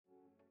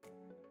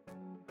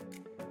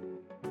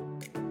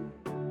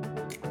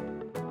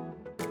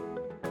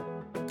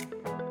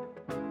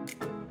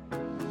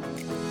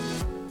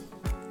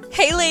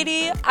Hey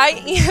lady,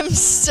 I am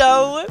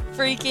so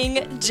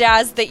freaking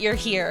jazzed that you're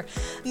here.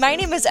 My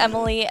name is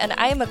Emily and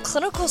I am a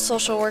clinical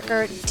social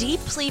worker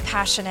deeply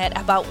passionate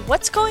about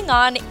what's going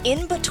on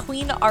in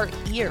between our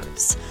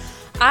ears.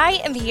 I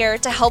am here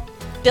to help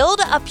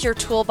build up your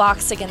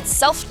toolbox against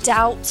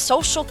self-doubt,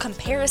 social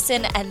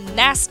comparison, and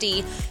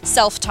nasty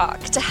self-talk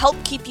to help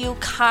keep you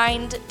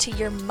kind to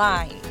your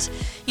mind.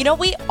 You know,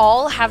 we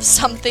all have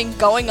something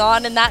going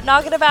on in that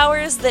noggin of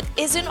ours that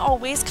isn't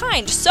always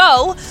kind.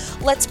 So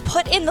let's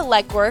put in the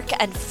legwork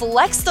and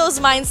flex those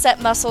mindset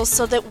muscles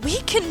so that we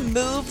can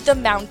move the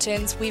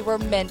mountains we were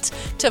meant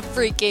to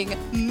freaking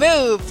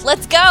move.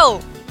 Let's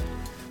go!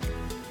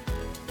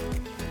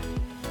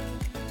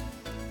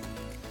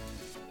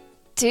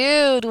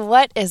 Dude,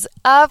 what is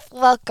up?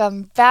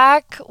 Welcome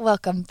back.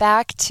 Welcome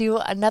back to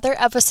another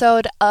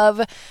episode of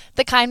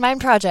The Kind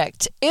Mind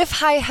Project.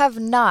 If I have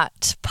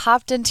not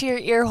popped into your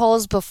ear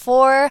holes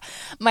before,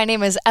 my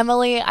name is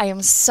Emily. I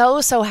am so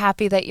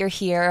happy that you're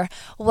here.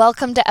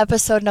 Welcome to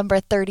episode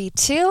number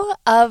 32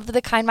 of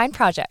The Kind Mind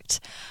Project.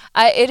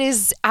 It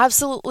is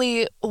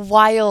absolutely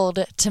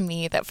wild to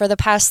me that for the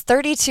past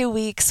 32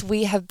 weeks,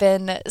 we have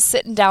been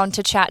sitting down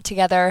to chat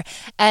together.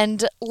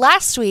 And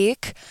last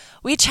week,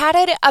 we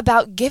chatted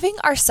about giving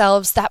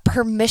ourselves that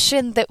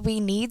permission that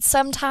we need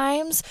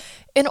sometimes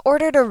in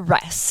order to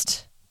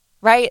rest,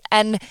 right?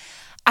 And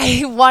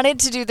I wanted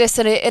to do this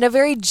in a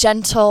very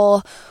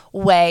gentle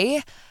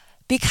way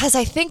because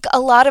I think a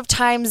lot of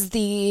times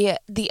the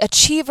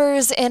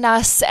achievers in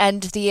us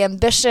and the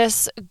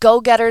ambitious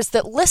go-getters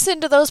that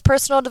listen to those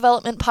personal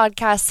development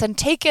podcasts and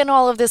take in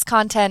all of this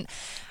content,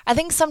 I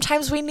think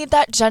sometimes we need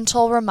that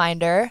gentle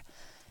reminder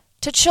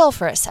to chill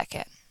for a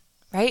second.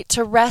 Right?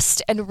 To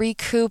rest and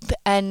recoup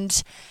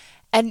and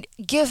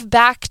give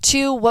back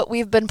to what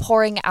we've been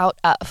pouring out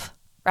of,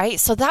 right?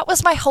 So that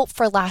was my hope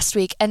for last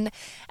week. And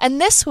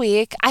this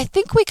week, I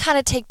think we kind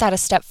of take that a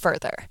step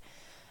further,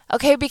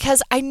 okay?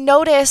 Because I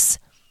notice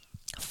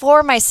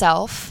for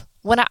myself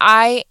when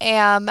I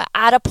am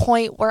at a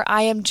point where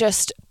I am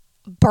just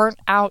burnt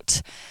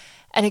out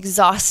and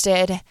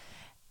exhausted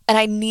and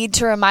I need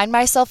to remind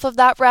myself of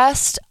that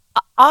rest,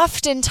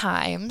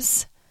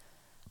 oftentimes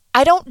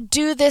I don't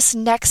do this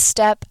next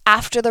step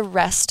after the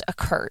rest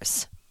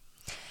occurs.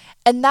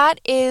 And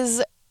that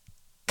is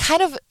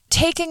kind of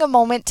taking a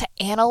moment to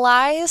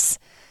analyze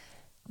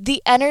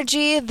the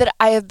energy that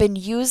I have been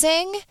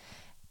using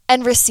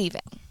and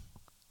receiving,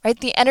 right?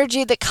 The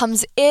energy that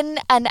comes in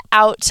and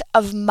out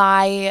of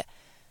my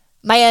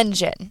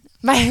engine,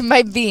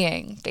 my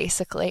being,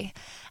 basically.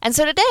 And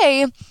so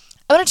today,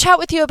 I want to chat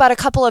with you about a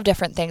couple of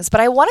different things,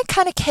 but I want to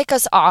kind of kick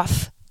us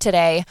off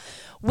today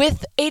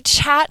with a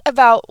chat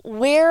about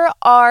where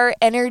our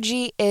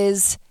energy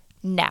is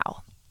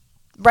now,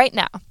 right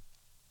now.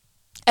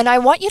 And I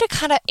want you to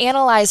kind of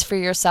analyze for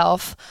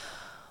yourself,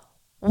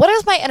 what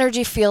does my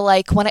energy feel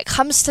like when it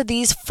comes to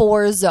these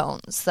 4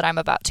 zones that I'm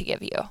about to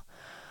give you?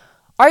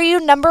 Are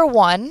you number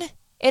 1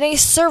 in a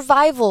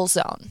survival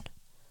zone?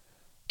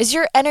 Is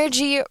your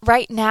energy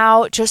right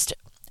now just,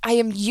 I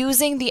am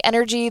using the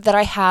energy that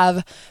I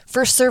have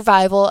for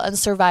survival and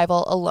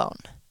survival alone?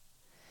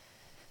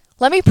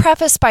 Let me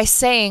preface by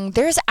saying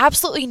there's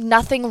absolutely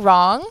nothing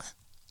wrong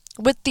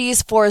with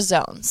these 4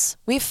 zones.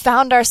 We've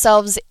found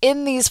ourselves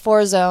in these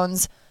 4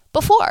 zones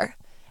before,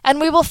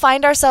 and we will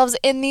find ourselves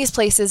in these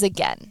places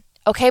again.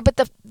 Okay, but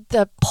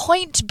the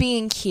point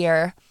being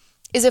here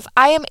is if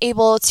I am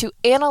able to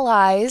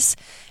analyze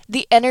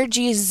the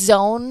energy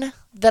zone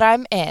that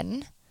I'm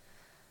in,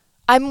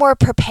 I'm more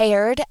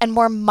prepared and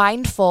more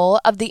mindful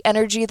of the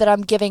energy that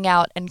I'm giving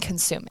out and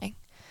consuming,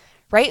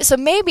 right? So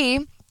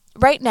maybe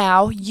right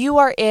now, you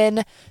are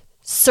in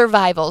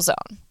survival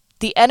zone.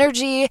 The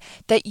energy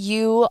that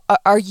you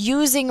are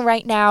using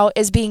right now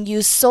is being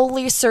used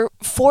solely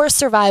for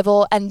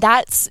survival, and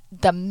that's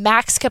the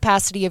max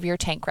capacity of your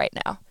tank right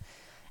now.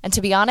 And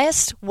to be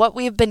honest, what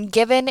we've been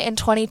given in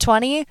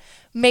 2020,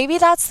 maybe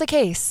that's the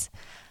case.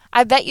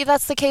 I bet you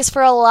that's the case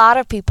for a lot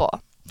of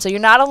people. So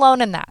you're not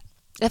alone in that,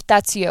 if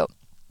that's you.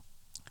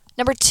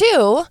 Number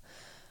 2,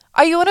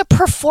 are you in a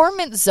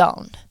performance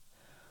zone?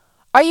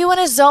 Are you in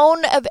a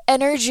zone of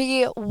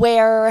energy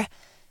where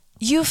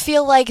you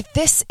feel like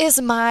this is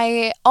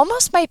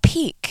almost my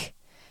peak?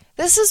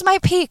 This is my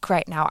peak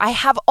right now. I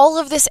have all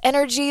of this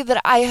energy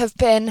that I have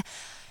been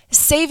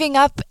saving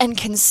up and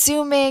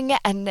consuming,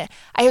 and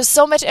I have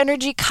so much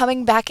energy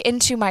coming back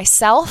into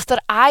myself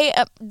that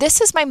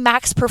this is my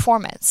max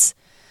performance.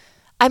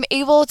 I'm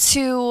able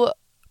to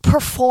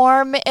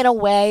perform in a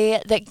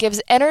way that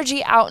gives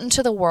energy out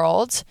into the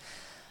world,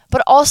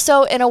 but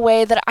also in a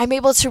way that I'm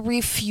able to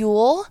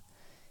refuel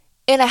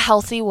in a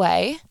healthy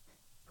way,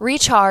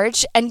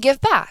 recharge, and give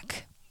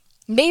back.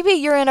 Maybe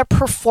you're in a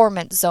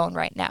performance zone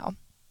right now.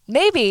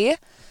 Maybe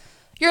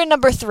you're in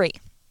number 3,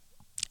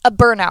 a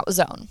burnout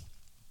zone.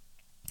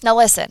 Now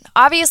listen,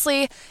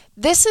 obviously,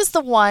 this is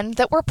the one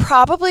that we're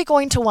probably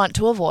going to want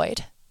to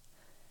avoid,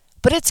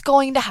 but it's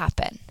going to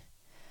happen.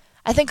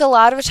 I think a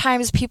lot of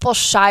times people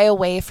shy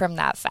away from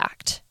that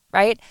fact,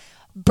 right?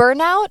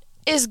 Burnout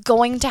is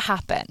going to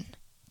happen.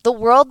 the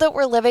world that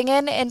we're living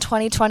in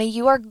 2020,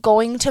 you are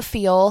going to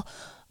feel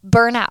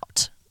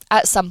burnout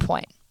at some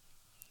point.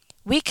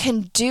 We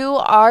can do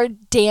our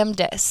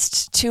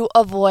damnedest to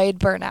avoid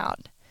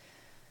burnout.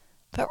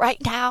 But right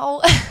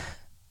now,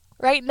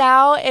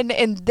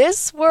 in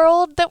this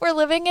world that we're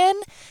living in,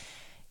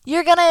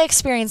 you're going to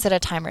experience it a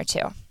time or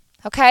two.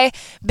 Okay?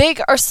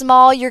 Big or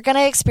small, you're going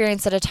to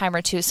experience it a time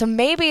or two. So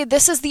maybe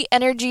this is the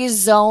energy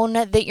zone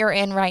that you're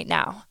in right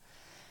now.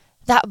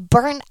 That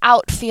burnt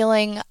out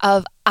feeling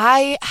of,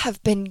 I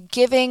have been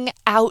giving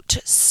out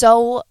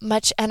so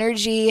much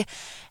energy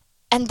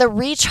and the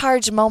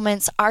recharge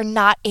moments are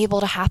not able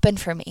to happen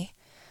for me.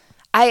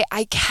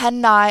 I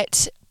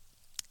cannot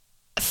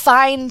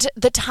find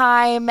the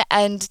time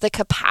and the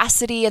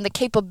capacity and the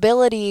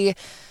capability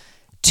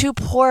to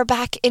pour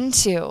back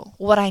into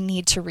what I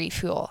need to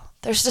refuel.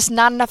 There's just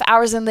not enough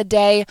hours in the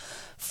day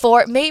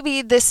for,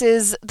 maybe this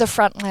is the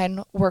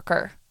frontline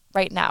worker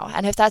right now.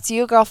 And if that's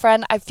you,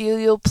 girlfriend, I feel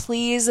you.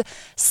 Please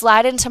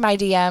slide into my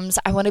DMs.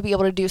 I want to be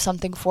able to do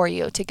something for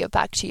you to give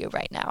back to you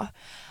right now.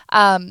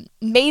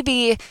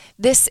 Maybe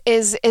this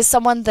is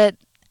someone that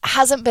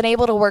hasn't been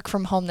able to work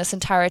from home this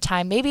entire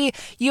time. Maybe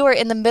you are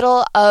in the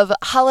middle of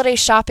holiday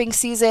shopping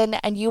season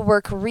and you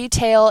work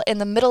retail in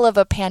the middle of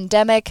a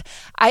pandemic.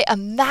 I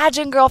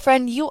imagine,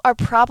 girlfriend, you are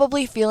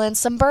probably feeling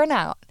some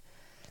burnout.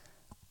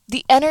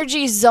 The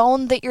energy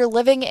zone that you're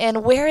living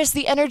in, where is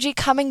the energy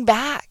coming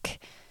back?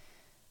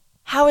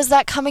 How is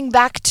that coming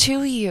back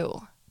to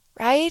you,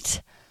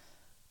 right?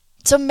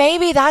 So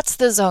maybe that's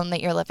the zone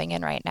that you're living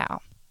in right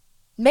now.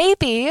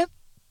 Maybe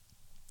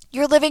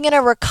you're living in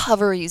a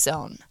recovery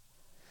zone.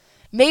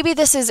 Maybe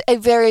this is a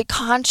very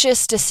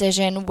conscious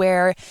decision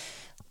where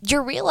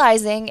you're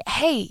realizing,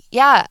 hey,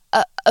 yeah,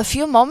 a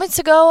few moments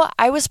ago,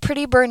 I was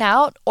pretty burnt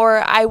out,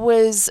 or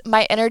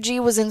my energy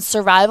was in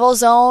survival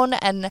zone,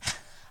 and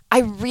I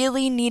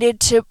really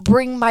needed to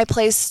bring my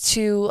place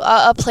to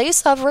a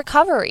place of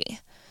recovery.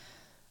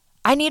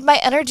 I need my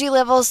energy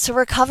levels to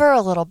recover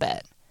a little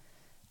bit.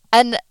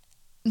 And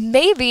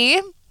maybe,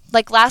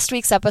 like last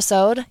week's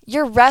episode,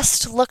 your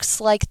rest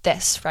looks like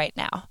this right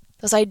now.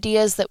 Those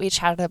ideas that we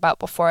chatted about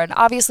before. And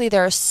obviously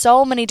there are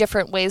so many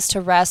different ways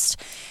to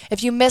rest.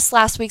 If you missed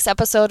last week's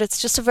episode,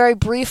 it's just a very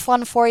brief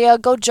one for you.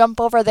 Go jump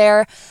over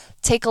there,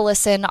 take a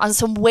listen on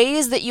some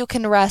ways that you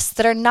can rest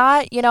that are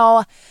not,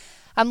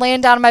 I'm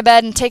laying down in my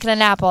bed and taking a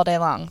nap all day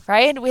long,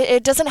 right?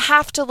 It doesn't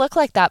have to look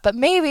like that. But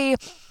maybe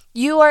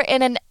you are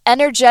in an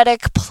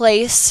energetic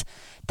place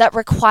that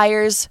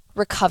requires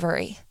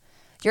recovery.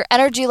 Your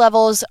energy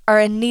levels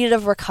are in need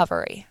of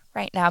recovery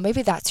right now.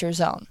 Maybe that's your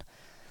zone.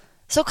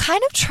 So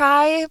kind of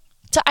try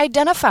to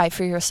identify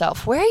for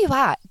yourself, where are you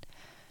at?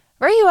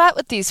 Where are you at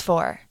with these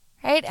four,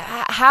 right?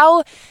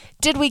 How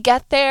did we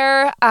get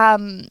there?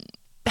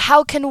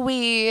 How can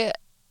we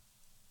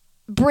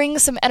bring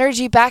some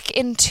energy back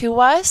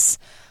into us?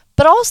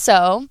 But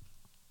also,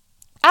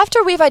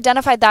 after we've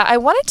identified that, I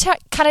want to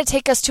kind of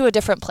take us to a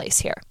different place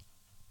here.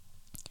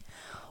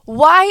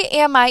 Why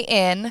am I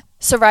in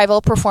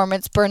survival,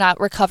 performance, burnout,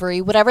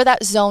 recovery, whatever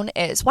that zone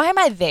is? Why am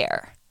I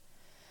there?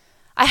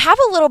 I have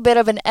a little bit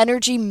of an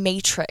energy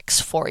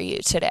matrix for you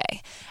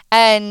today,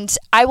 and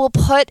I will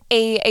put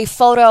a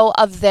photo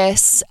of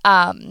this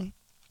on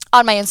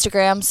my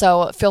Instagram,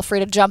 so feel free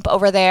to jump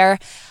over there.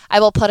 I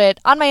will put it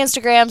on my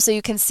Instagram so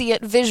you can see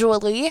it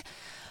visually,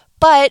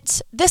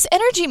 but this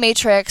energy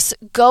matrix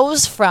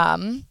goes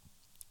from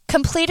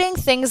completing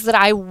things that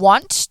I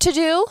want to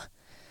do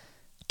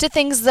to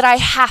things that I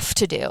have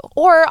to do,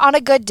 or on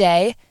a good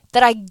day,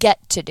 that I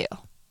get to do.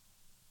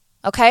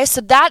 Okay, so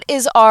that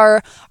is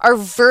our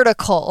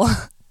vertical,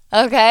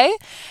 okay?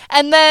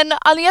 And then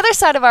on the other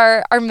side of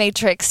our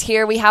matrix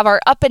here, we have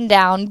our up and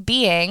down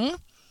being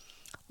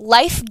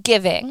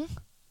life-giving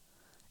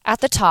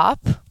at the top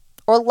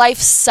or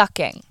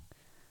life-sucking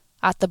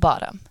at the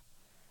bottom.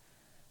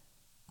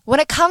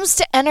 When it comes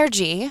to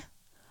energy,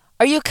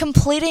 are you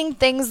completing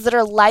things that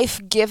are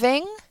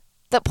life-giving,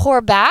 that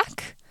pour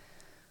back,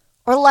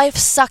 or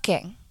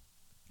life-sucking,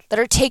 that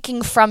are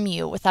taking from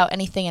you without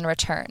anything in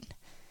return?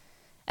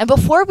 And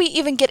before we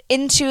even get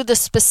into the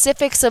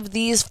specifics of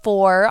these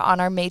four on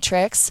our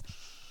matrix,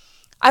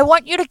 I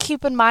want you to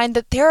keep in mind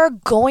that there are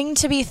going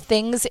to be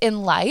things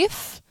in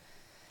life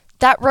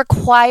that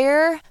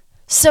require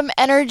some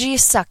energy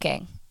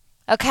sucking,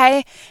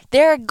 okay?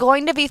 There are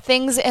going to be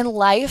things in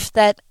life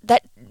that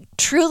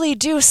truly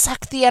do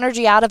suck the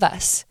energy out of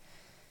us,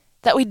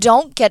 that we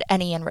don't get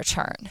any in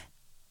return.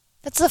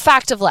 That's the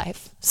fact of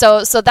life.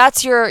 So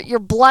that's your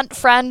blunt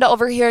friend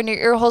over here in your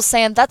ear hole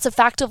saying that's a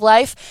fact of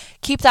life.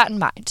 Keep that in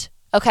mind,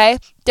 okay?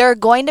 There are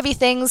going to be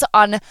things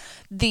on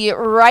the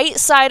right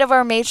side of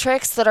our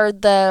matrix that are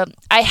the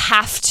I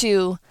have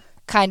to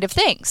kind of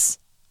things,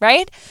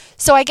 right?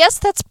 So I guess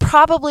that's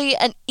probably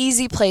an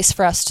easy place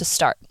for us to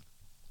start.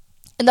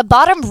 In the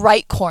bottom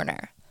right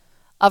corner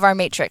of our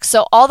matrix,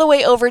 so all the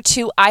way over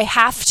to I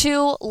have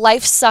to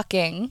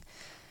life-sucking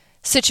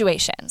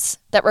situations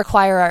that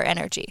require our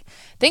energy.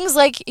 Things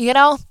like,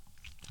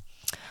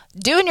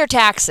 doing your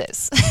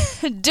taxes,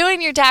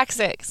 doing your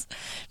taxes.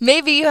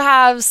 Maybe you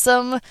have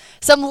some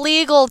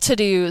legal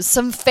to-dos,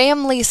 some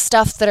family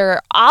stuff that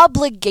are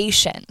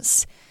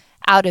obligations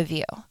out of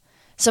you,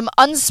 some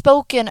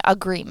unspoken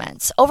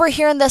agreements. Over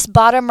here in this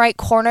bottom right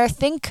corner,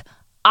 think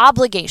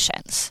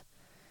obligations.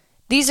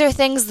 These are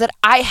things that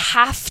I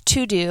have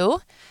to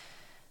do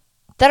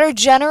that are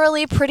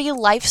generally pretty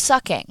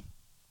life-sucking,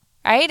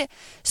 right?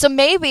 So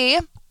maybe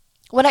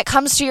when it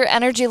comes to your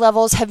energy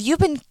levels, have you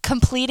been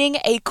completing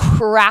a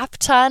crap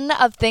ton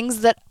of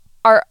things that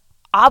are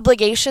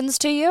obligations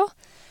to you?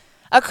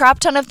 A crap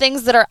ton of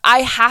things that are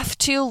I have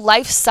to,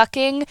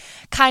 life-sucking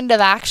kind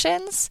of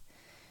actions?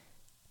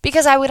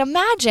 Because I would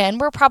imagine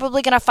we're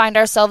probably going to find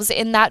ourselves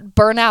in that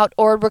burnout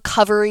or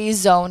recovery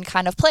zone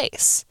kind of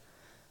place,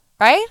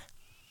 right?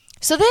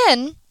 So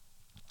then,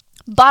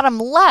 bottom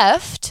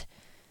left,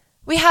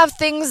 we have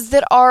things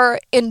that are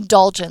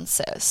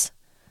indulgences.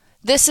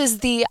 This is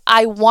the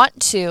I want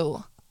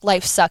to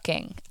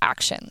life-sucking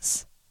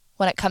actions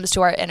when it comes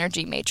to our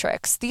energy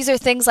matrix. These are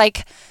things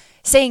like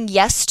saying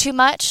yes too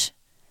much.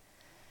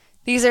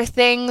 These are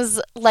things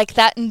like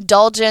that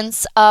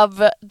indulgence of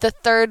the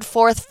third,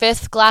 fourth,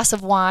 fifth glass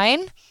of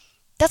wine.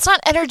 That's not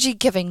energy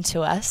giving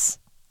to us,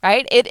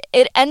 right?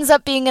 It ends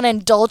up being an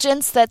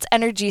indulgence that's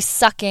energy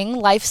sucking,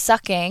 life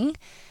sucking,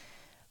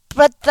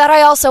 but that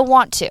I also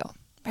want to,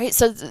 right?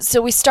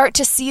 So we start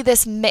to see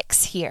this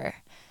mix here.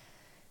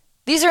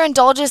 These are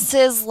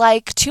indulgences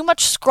like too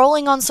much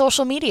scrolling on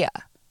social media.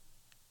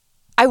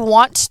 I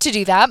want to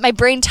do that. My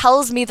brain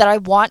tells me that I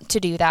want to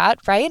do that,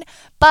 right?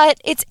 But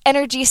it's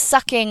energy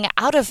sucking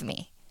out of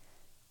me.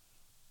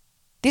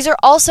 These are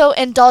also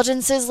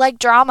indulgences like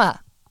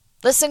drama.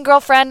 Listen,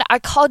 girlfriend, I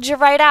called you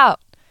right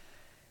out.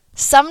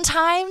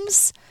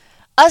 Sometimes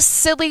us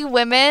silly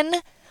women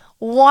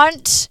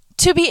want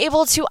to be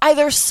able to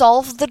either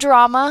solve the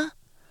drama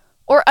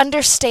or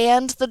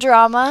understand the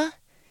drama.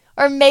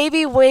 Or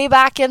maybe way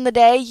back in the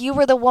day, you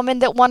were the woman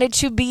that wanted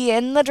to be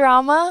in the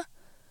drama.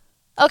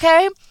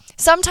 Okay?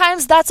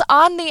 Sometimes that's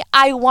on the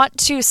I want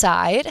to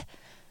side,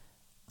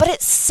 but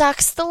it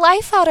sucks the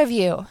life out of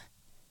you.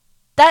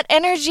 That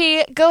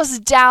energy goes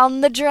down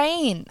the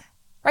drain,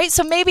 right?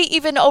 So maybe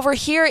even over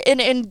here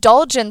in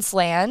indulgence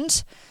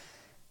land,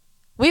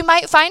 we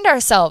might find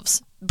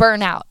ourselves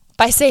burnout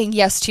by saying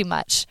yes too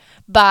much,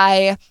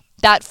 by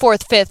that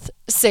fourth, fifth,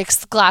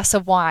 sixth glass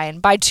of wine,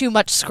 by too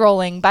much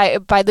scrolling,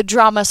 by the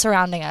drama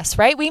surrounding us,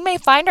 right? We may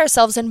find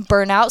ourselves in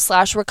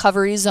burnout /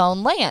 recovery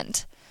zone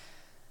land.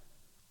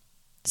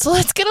 So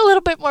let's get a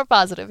little bit more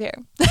positive here,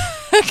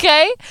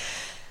 okay?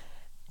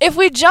 If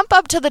we jump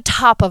up to the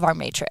top of our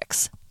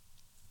matrix,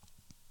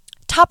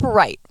 top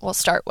right we'll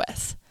start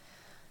with.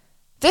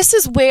 This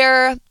is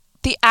where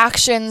the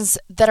actions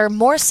that are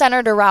more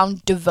centered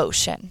around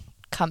devotion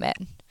come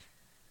in.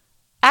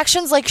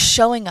 Actions like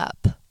showing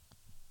up,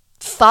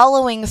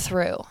 following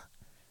through,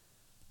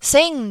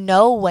 saying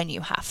no when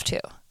you have to,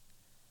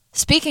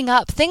 speaking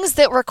up, things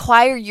that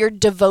require your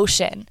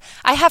devotion.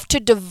 I have to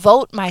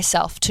devote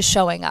myself to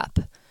showing up.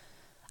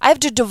 I have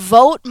to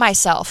devote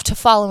myself to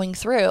following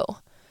through.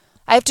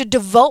 I have to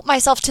devote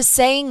myself to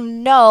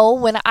saying no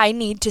when I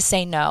need to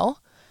say no.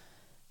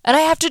 And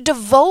I have to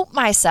devote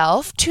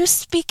myself to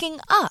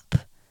speaking up.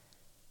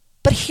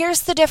 But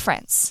here's the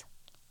difference.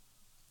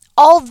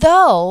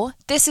 Although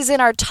this is in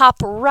our top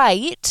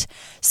right,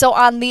 so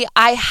on the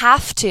I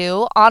have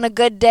to, on a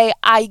good day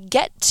I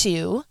get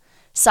to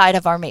side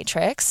of our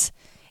matrix,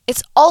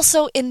 it's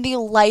also in the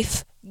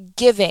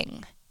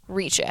life-giving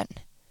region.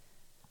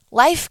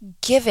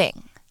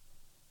 Life-giving.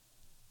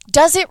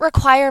 Does it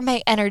require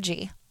my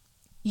energy?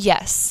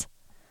 Yes.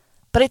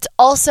 But it's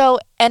also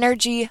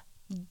energy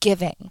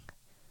giving.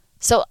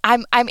 So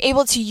I'm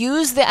able to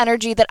use the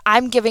energy that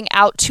I'm giving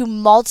out to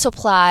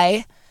multiply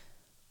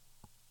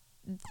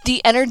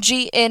the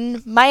energy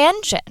in my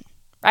engine,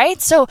 right?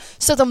 So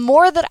the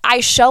more that I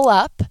show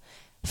up,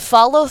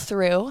 follow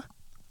through,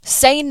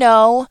 say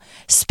no,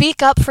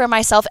 speak up for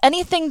myself,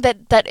 anything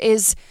that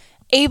is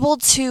able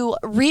to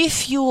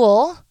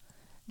refuel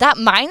that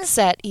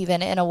mindset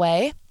even in a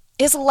way,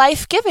 is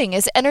life-giving,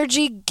 is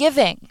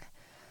energy-giving.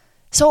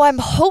 So I'm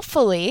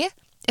hopefully,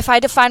 if I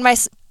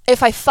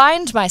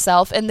find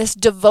myself in this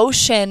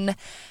devotion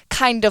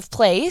kind of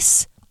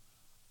place,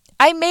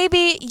 I may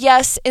be,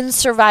 yes, in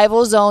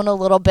survival zone a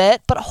little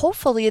bit, but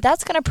hopefully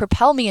that's going to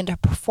propel me into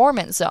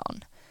performance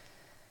zone.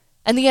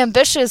 And the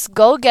ambitious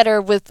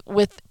go-getter with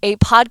a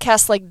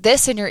podcast like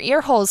this in your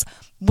ear holes,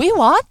 we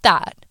want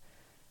that,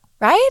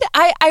 right?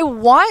 I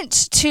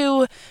want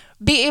to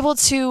be able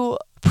to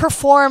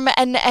perform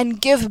and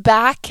give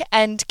back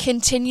and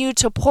continue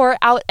to pour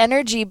out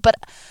energy, but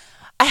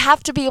I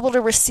have to be able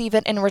to receive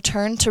it in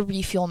return to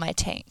refuel my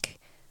tank.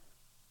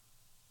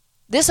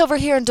 This over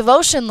here in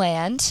devotion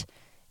land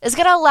is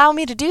going to allow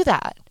me to do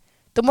that.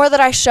 The more that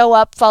I show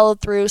up, follow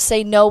through,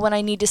 say no when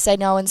I need to say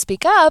no and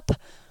speak up,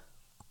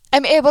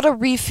 I'm able to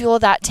refuel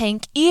that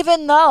tank,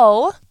 even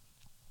though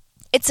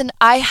it's an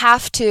I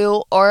have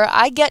to or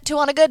I get to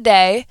on a good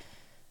day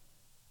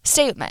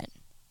statement.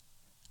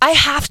 I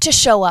have to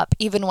show up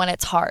even when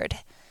it's hard.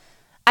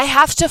 I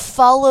have to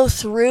follow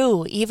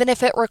through, even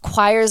if it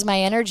requires my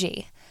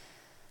energy.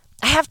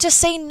 I have to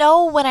say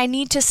no when I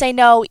need to say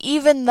no,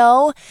 even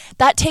though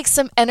that takes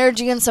some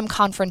energy and some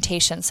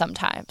confrontation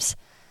sometimes.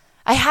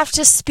 I have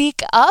to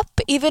speak up,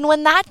 even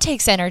when that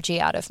takes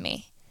energy out of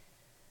me,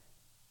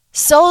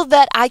 so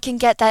that I can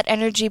get that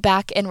energy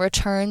back in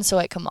return so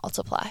it can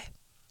multiply.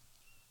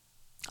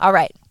 All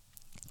right,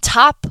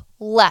 top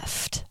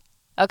left.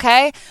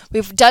 Okay,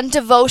 we've done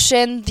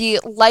devotion, the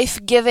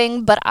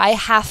life-giving, but I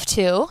have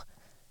to.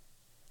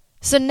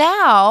 So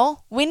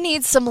now we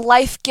need some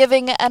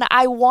life-giving and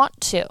I want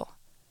to.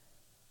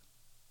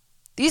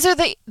 These are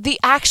the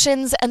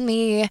actions and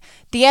the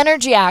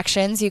energy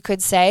actions, you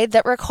could say,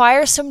 that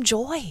require some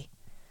joy,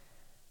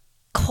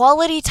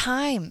 quality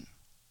time,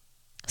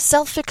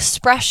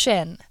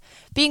 self-expression,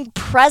 being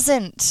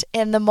present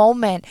in the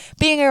moment,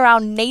 being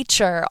around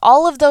nature,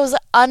 all of those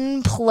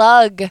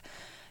unplug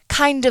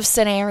kind of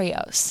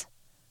scenarios.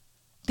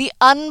 The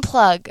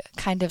unplug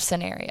kind of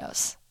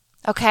scenarios.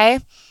 Okay?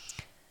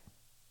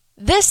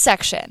 This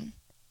section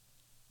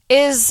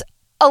is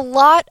a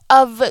lot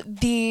of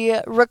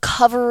the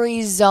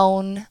recovery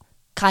zone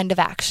kind of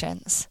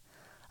actions.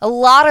 A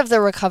lot of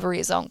the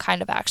recovery zone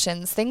kind of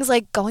actions. Things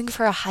like going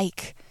for a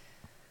hike.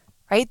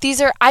 Right?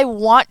 These are I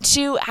want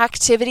to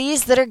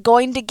activities that are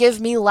going to give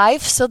me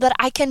life so that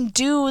I can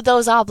do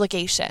those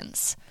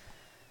obligations.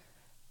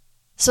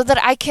 So that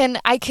I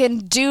can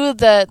do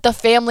the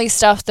family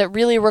stuff that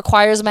really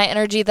requires my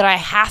energy that I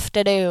have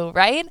to do,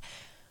 right?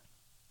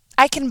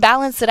 I can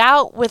balance it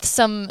out with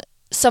some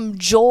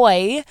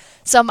joy,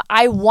 some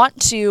I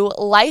want to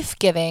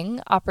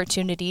life-giving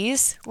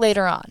opportunities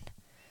later on.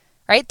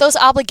 Right? Those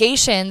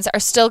obligations are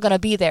still going to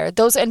be there.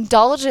 Those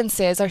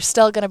indulgences are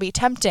still going to be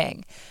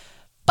tempting.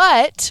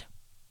 But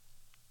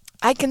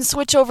I can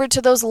switch over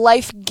to those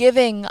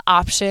life-giving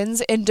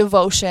options in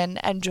devotion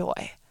and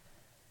joy.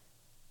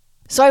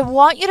 So I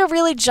want you to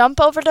really jump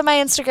over to my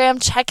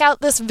Instagram, check out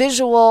this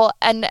visual,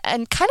 and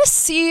kind of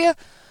see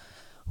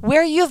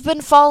where you've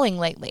been falling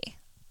lately.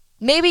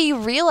 Maybe you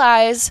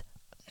realize,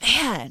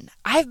 man,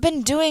 I've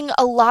been doing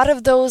a lot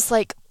of those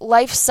like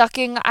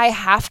life-sucking, I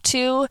have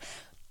to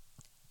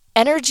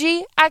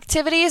energy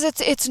activities.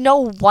 It's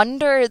no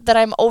wonder that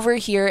I'm over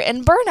here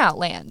in burnout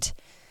land.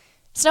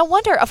 It's no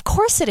wonder. Of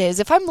course it is.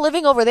 If I'm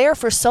living over there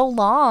for so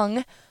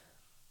long,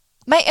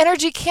 my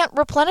energy can't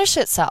replenish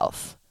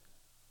itself.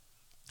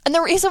 And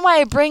the reason why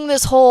I bring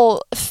this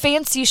whole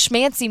fancy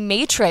schmancy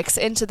matrix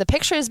into the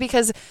picture is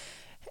because,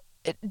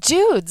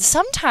 dude,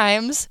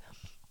 sometimes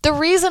the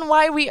reason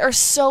why we are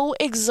so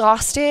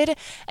exhausted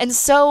and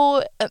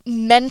so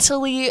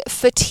mentally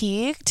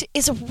fatigued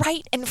is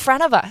right in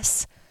front of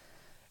us.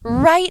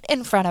 Right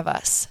in front of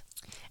us.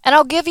 And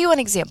I'll give you an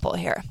example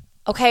here.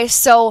 Okay,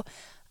 so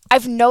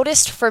I've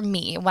noticed for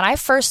me, when I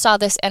first saw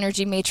this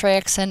energy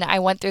matrix and I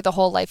went through the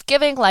whole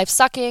life-giving,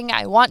 life-sucking,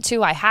 I want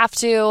to, I have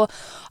to,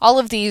 all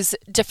of these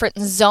different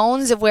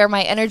zones of where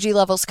my energy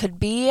levels could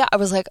be, I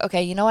was like,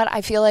 okay, you know what? I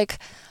feel like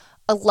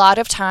a lot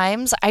of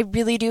times I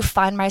really do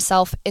find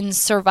myself in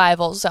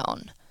survival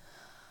zone.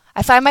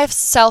 I find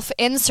myself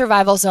in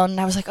survival zone and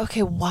I was like,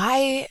 okay,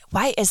 why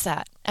is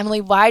that? Emily,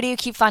 why do you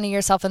keep finding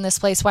yourself in this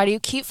place? Why do you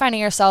keep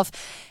finding yourself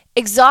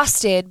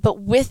exhausted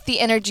but with the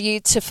energy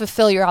to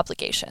fulfill your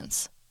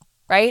obligations?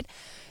 Right?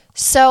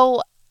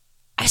 So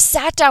I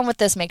sat down with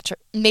this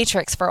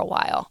matrix for a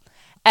while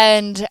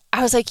and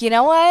I was like, you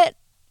know what?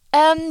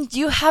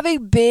 You have a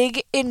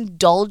big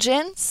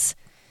indulgence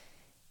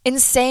in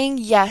saying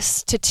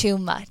yes to too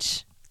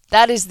much.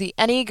 That is the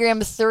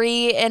Enneagram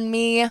 3 in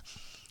me,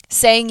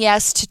 saying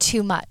yes to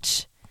too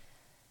much.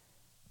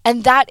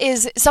 And that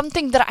is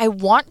something that I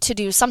want to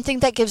do, something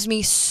that gives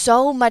me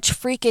so much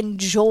freaking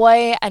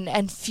joy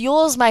and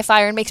fuels my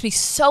fire and makes me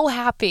so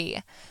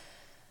happy.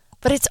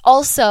 But it's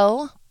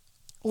also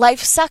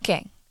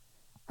life-sucking,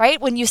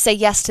 right? When you say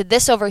yes to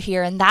this over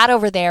here and that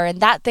over there and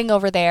that thing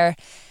over there,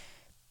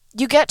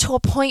 you get to a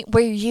point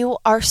where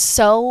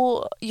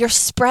you're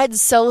spread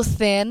so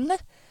thin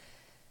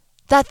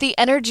that the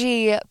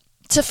energy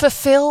to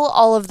fulfill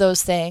all of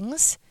those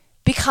things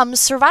becomes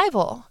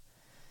survival.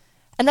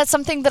 And that's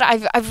something that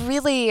I've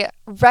really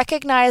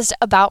recognized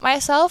about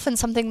myself and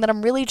something that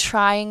I'm really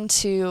trying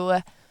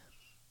to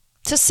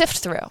sift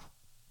through.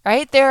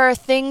 Right? There are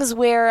things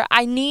where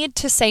I need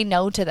to say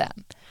no to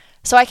them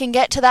so I can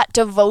get to that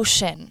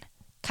devotion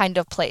kind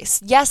of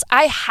place. Yes,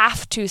 I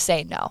have to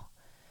say no.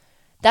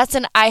 That's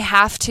an I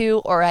have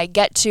to or I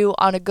get to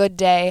on a good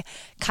day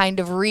kind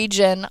of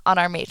region on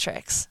our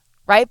matrix,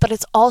 right? But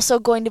it's also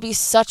going to be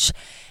such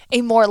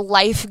a more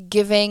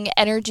life-giving,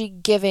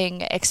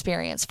 energy-giving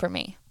experience for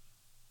me.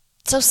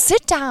 So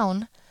sit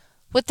down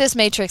with this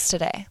matrix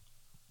today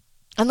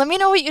and let me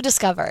know what you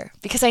discover,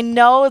 because I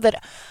know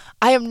that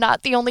I am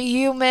not the only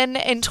human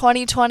in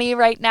 2020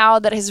 right now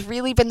that has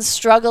really been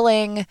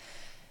struggling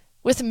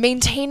with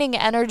maintaining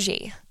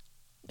energy,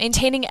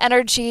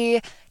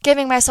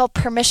 giving myself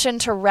permission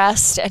to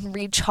rest and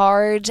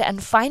recharge,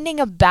 and finding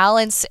a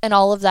balance in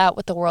all of that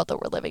with the world that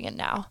we're living in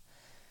now.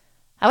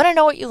 I want to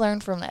know what you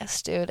learned from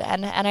this, dude,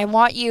 and I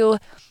want you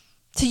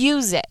to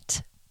use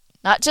it.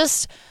 Not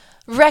just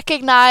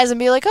recognize and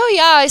be like, oh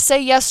yeah, I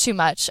say yes too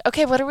much.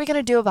 Okay, what are we going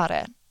to do about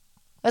it?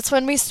 That's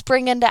when we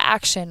spring into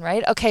action,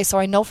 right? Okay, so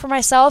I know for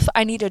myself,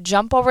 I need to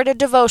jump over to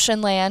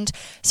devotion land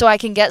so I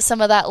can get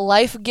some of that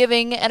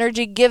life-giving,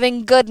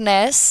 energy-giving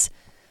goodness.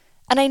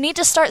 And I need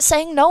to start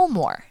saying no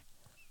more.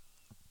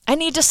 I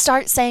need to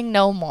start saying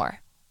no more.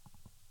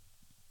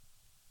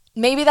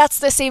 Maybe that's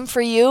the same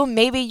for you.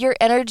 Maybe your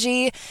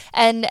energy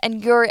and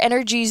your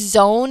energy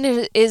zone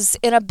is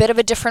in a bit of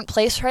a different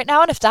place right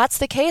now. And if that's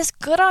the case,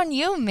 good on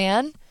you,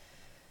 man.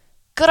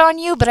 Good on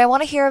you, but I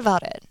want to hear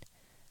about it.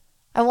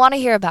 I want to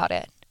hear about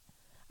it.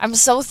 I'm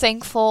so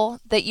thankful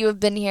that you have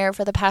been here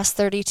for the past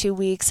 32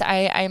 weeks.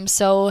 I am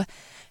so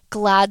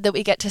glad that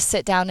we get to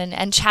sit down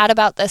and chat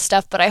about this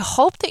stuff, but I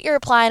hope that you're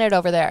applying it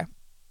over there.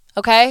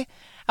 Okay?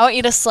 I want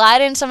you to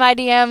slide into my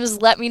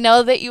DMs. Let me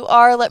know that you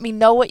are. Let me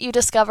know what you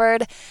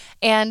discovered.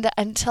 And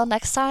until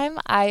next time,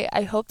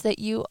 I hope that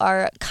you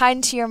are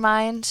kind to your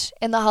mind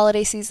in the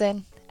holiday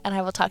season. And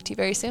I will talk to you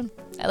very soon.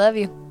 I love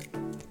you.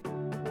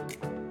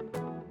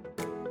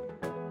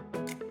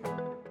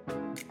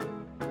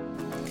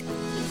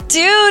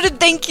 Dude,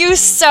 thank you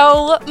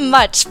so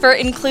much for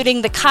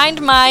including the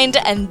kind mind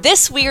and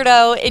this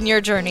weirdo in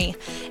your journey.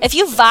 If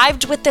you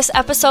vibed with this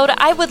episode,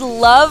 I would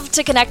love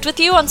to connect with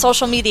you on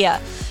social media.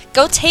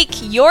 Go take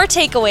your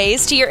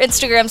takeaways to your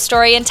Instagram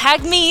story and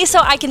tag me so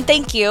I can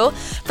thank you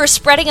for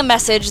spreading a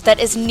message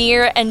that is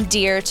near and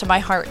dear to my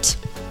heart.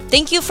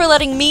 Thank you for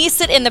letting me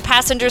sit in the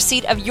passenger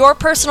seat of your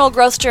personal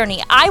growth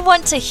journey. I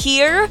want to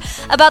hear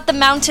about the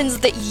mountains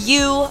that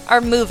you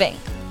are moving.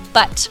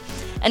 But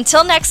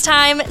until next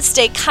time,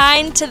 stay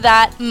kind to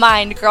that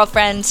mind,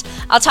 girlfriend.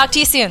 I'll talk to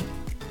you soon.